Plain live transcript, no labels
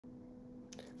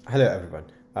Hello everyone.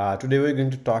 Today we're going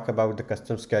to talk about the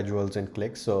custom schedules in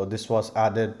Qlik. So this was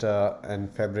added in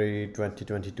February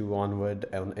 2022 onward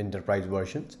on enterprise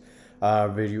versions,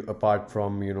 where you apart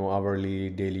from hourly,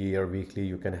 daily, or weekly,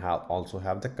 you can also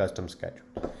have the custom schedule.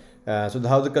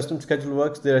 How the custom schedule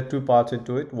works, there are two parts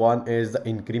into it. One is the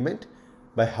increment,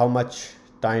 by how much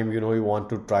time you want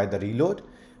to try the reload,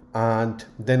 and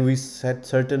then we set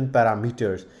certain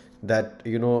parameters that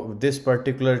this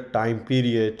particular time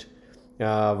period,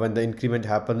 when the increment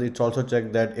happens, it's also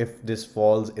checked that if this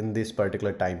falls in this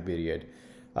particular time period.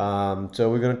 So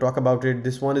we're going to talk about it.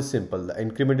 This one is simple. The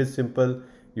increment is simple.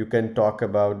 You can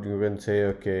say,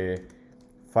 okay,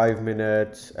 5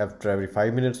 minutes, after every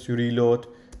 5 minutes you reload,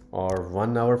 or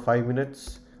 1 hour 5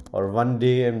 minutes, or 1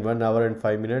 day and 1 hour and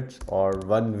 5 minutes, or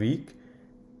 1 week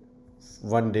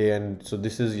 1 day. And so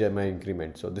this is my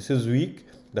increment. So this is week,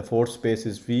 the fourth space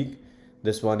is week,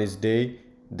 this one is day,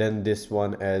 then this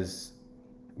one is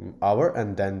hour,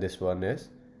 and then this one is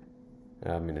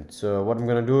minute. So what I'm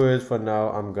gonna do is, for now,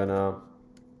 I'm gonna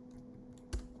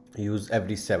use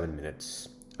every 7 minutes.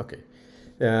 Okay.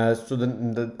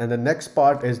 The next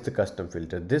part is the custom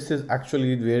filter. This is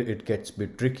actually where it gets a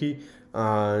bit tricky,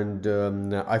 and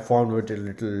I found it a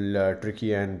little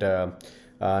tricky and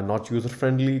not user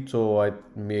friendly, so I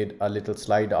made a little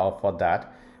slide off for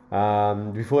that.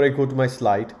 Before I go to my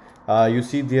slide, you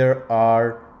see there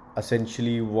are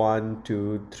essentially 1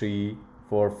 2 3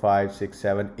 4 5 6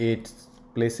 7 8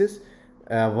 places.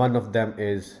 One of them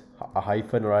is a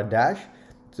hyphen or a dash,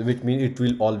 so which means it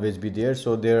will always be there.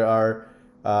 So there are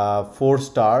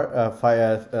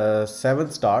 7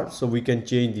 stars, so we can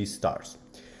change these stars.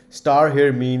 Star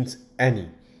here means any,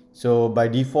 so by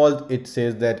default it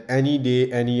says that any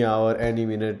day, any hour, any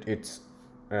minute, it's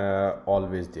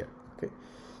always there. Okay,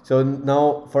 so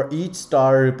now for each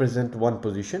star represent one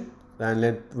position,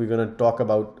 and we're going to talk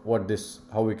about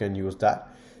how we can use that.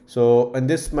 So in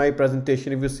this my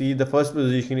presentation, if you see, the first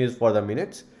position is for the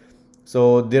minutes.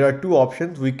 So there are two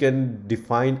options. We can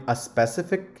define a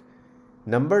specific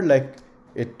number, like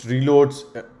it reloads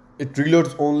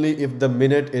only if the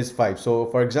minute is 5. So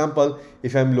for example,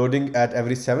 if I'm loading at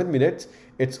every 7 minutes,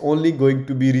 it's only going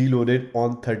to be reloaded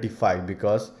on 35,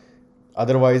 because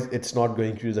otherwise it's not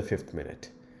going to use the 5th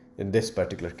minute in this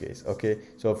particular case. Okay,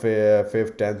 so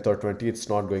 5th, 10th, or 20, it's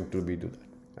not going to be do that.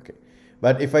 Okay,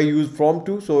 but if I use from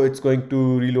to, so it's going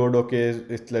to reload. Okay,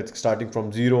 it's like starting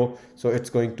from 0, so it's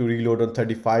going to reload on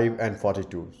 35 and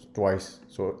 42 twice.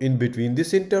 So in between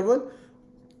this interval,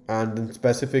 and then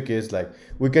specific is like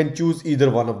we can choose either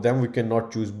one of them, we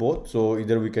cannot choose both. So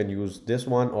either we can use this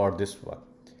one or this one.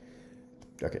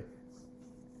 Okay,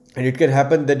 and it can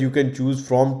happen that you can choose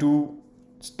from to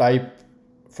type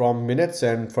from minutes,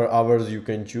 and for hours you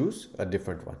can choose a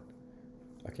different one.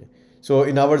 Okay, so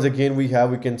in hours again we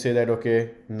can say that,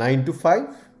 okay, 9 to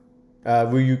 5,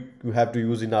 you have to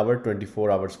use in our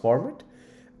 24 hours format,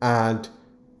 and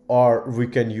or we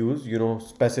can use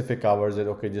specific hours, that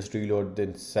okay, just reload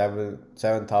then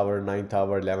 7th hour, 9th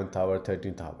hour, 11th hour,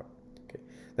 13th hour. Okay,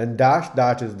 then dash,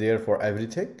 that is there for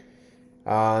everything,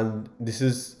 and this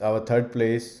is our third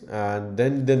place. And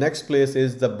then the next place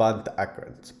is the month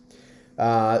occurrence.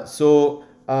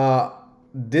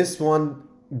 This one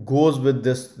goes with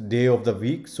this day of the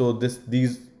week, so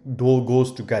these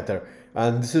goes together,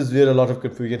 and this is where a lot of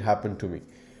confusion happened to me.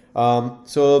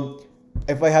 So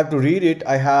if I have to read it,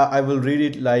 I will read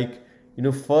it like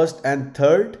first and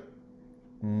third.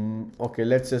 Okay,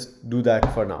 let's just do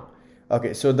that for now.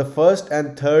 Okay, so the first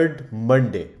and third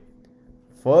Monday,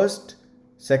 first,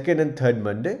 second and third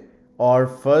Monday, or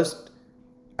first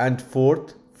and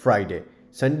fourth Friday,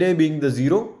 Sunday being the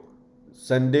 0,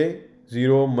 Sunday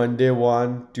 0, Monday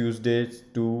 1, Tuesday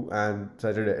 2, and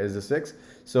Saturday is the 6.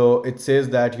 So it says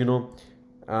that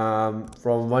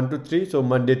from 1 to 3, so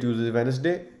Monday, Tuesday,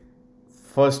 Wednesday,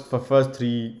 first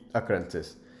 3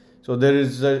 occurrences. So there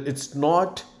is it's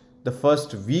not the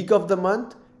first week of the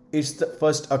month, it's the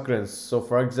first occurrence. So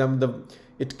for example,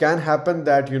 it can happen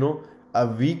that a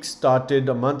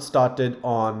month started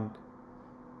on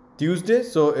Tuesday,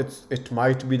 so it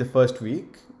might be the first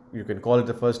week, you can call it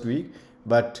the first week,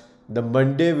 but the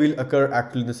Monday will occur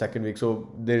actually in the second week. So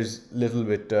there's little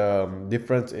bit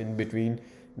difference in between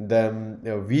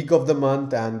the week of the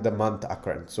month and the month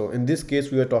occurrence. So in this case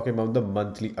we are talking about the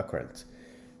monthly occurrence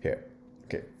here.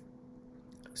 Okay,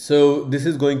 so this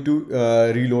is going to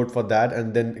reload for that,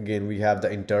 and then again we have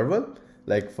the interval,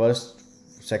 like first,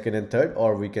 second, and third,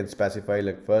 or we can specify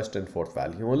like first and fourth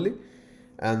value only.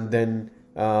 And then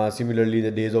similarly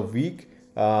the days of week,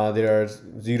 there are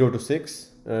 0 to 6,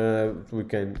 we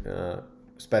can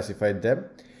specify them.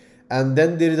 And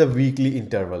then there is a weekly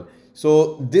interval.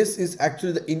 So this is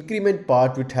actually the increment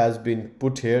part which has been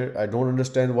put here. I don't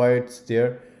understand why it's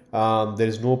there. There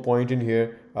is no point in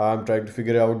here. I'm trying to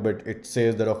figure out, but it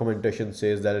says, the documentation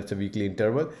says that it's a weekly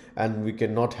interval, and we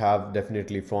cannot have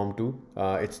definitely from to.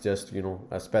 It's just, you know,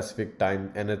 a specific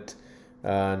time, nth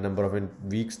number of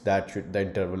weeks, that should the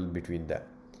interval between them.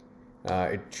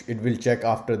 It will check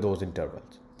after those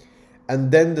intervals.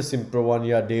 And then the simple one,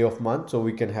 yeah, day of month. So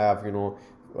we can have, you know,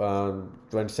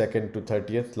 22nd to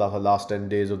 30th, last 10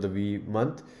 days of the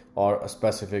month, or a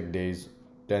specific days,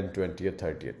 10, 20th,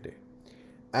 30th day.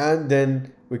 And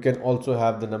then we can also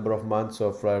have the number of months.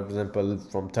 So for example,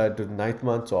 from 3rd to 9th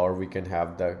months, or we can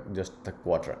have just the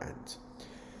quarter ends.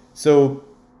 So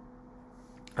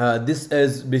this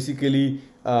is basically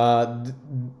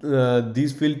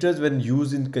these filters, when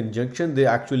used in conjunction, they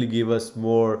actually give us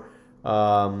more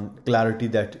clarity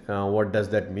that what does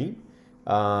that mean.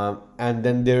 And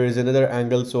then there is another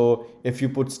angle. So if you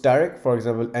put steric, for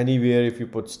example, anywhere, if you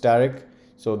put steric,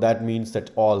 so that means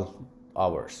that all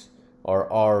hours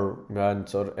or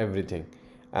months or everything.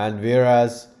 And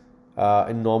whereas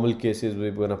in normal cases, we're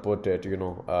gonna put it, you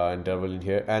know, interval in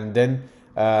here. And then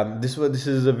this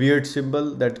is a weird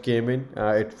symbol that came in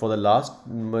it for the last.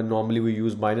 Normally we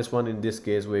use -1. In this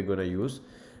case, we're gonna use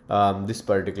this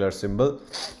particular symbol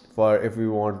for if we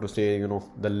want to say, you know,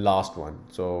 the last one.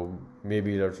 So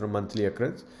maybe that's a monthly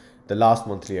occurrence, the last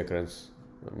monthly occurrence.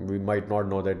 We might not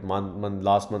know that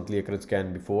last monthly occurrence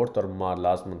can be 4th, or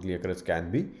last monthly occurrence can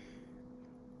be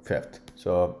 5th.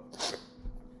 So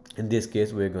in this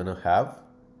case, we're gonna have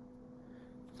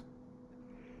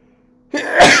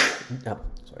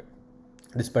sorry,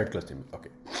 this particular symbol. Okay,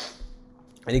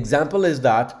 an example is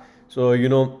that, so you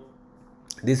know,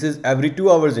 this is every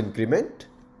 2 hours increment,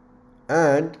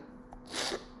 and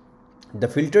the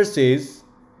filter says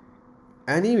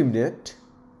any minute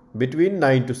between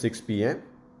 9 to 6 p.m,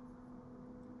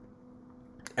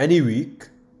 any week,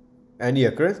 any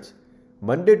occurrence,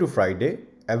 Monday to Friday,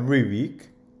 every week,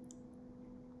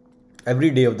 every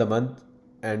day of the month,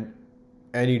 and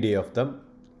any day of the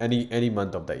any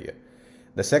month of the year.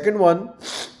 The second one,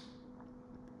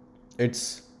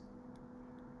 it's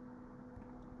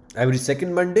every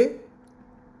second Monday,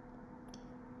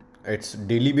 it's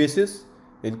daily basis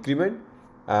increment.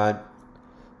 And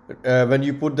when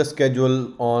you put the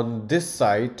schedule on this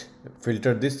side,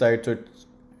 filter this side, so it's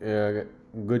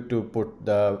good to put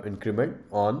the increment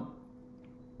on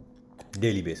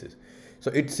daily basis.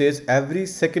 So it says every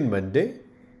second Monday,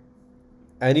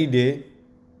 any day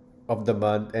of the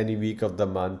month, any week of the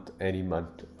month, any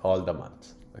month, all the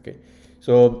months. Okay,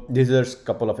 so these are a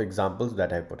couple of examples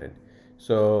that I put in.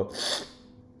 So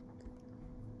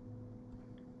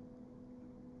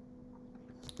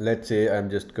let's say I'm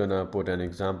just gonna put an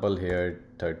example here,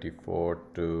 34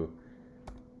 to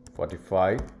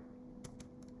 45,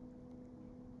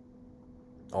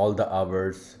 all the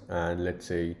hours, and let's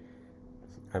say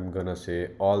I'm gonna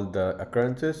say all the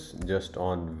occurrences just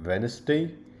on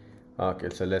Wednesday. Okay,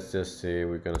 so let's just say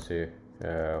we're gonna say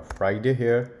Friday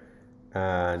here,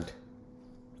 and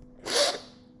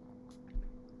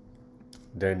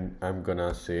then I'm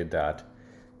gonna say that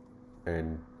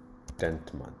in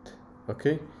 10th month.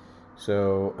 Okay,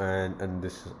 so and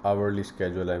this hourly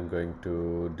schedule, I'm going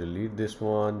to delete this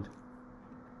one.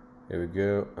 Here we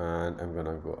go, and I'm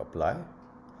gonna go apply.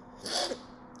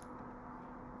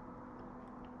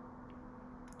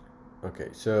 Okay,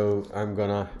 so I'm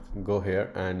gonna go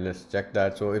here and let's check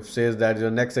that. So it says that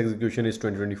your next execution is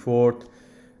 2024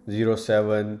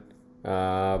 07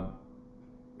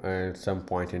 at some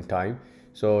point in time.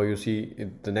 So you see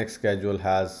the next schedule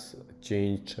has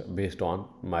changed based on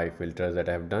my filters that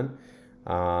I have done.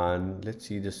 And let's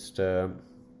see, just so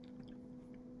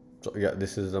yeah,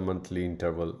 this is the monthly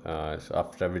interval. So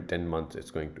after every 10 months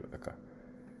it's going to occur.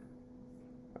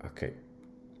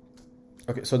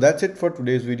 Okay, so that's it for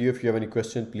today's video. If you have any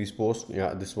question, please post.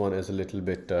 Yeah, this one is a little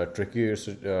bit trickier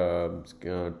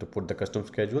to put the custom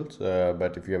schedules,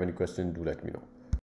 but if you have any question, do let me know.